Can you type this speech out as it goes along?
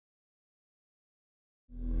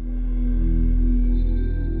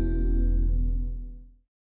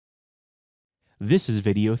This is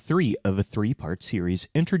video 3 of a 3-part series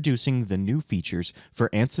introducing the new features for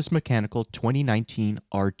ANSYS Mechanical 2019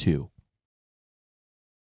 R2.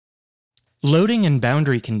 Loading and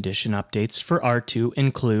boundary condition updates for R2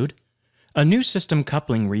 include a new system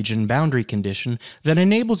coupling region boundary condition that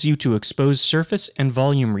enables you to expose surface and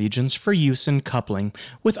volume regions for use in coupling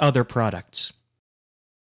with other products.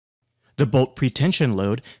 The bolt pretension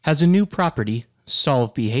load has a new property,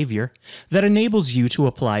 solve behavior, that enables you to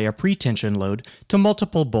apply a pretension load to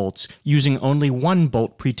multiple bolts using only one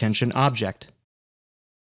bolt pretension object.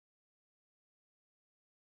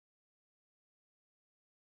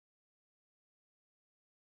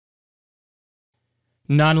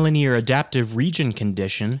 Nonlinear adaptive region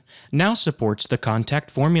condition now supports the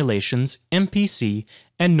contact formulations, MPC,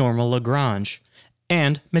 and normal Lagrange,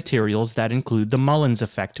 and materials that include the Mullins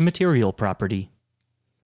effect material property.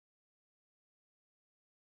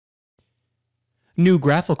 New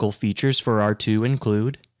graphical features for R2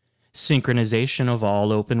 include synchronization of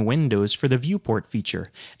all open windows for the viewport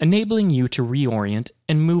feature, enabling you to reorient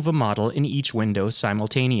and move a model in each window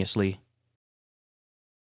simultaneously.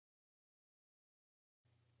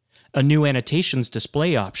 A new annotations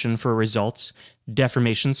display option for results,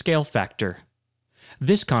 deformation scale factor.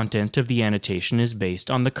 This content of the annotation is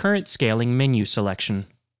based on the current scaling menu selection.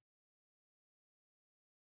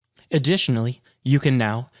 Additionally, you can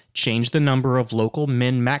now change the number of local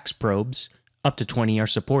min-max probes, up to 20 are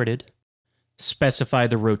supported, specify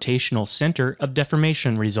the rotational center of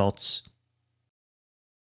deformation results.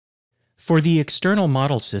 For the external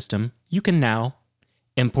model system, you can now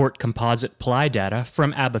import composite ply data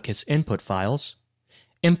from Abacus input files,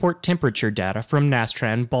 import temperature data from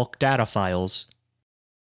Nastran bulk data files.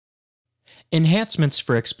 Enhancements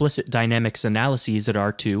for explicit dynamics analyses at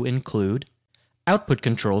R2 include output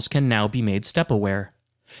controls can now be made step-aware.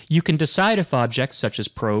 You can decide if objects such as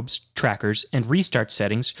probes, trackers, and restart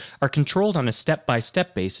settings are controlled on a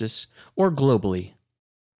step-by-step basis or globally.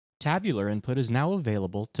 Tabular input is now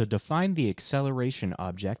available to define the acceleration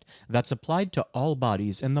object that's applied to all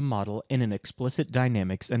bodies in the model in an explicit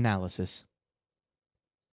dynamics analysis.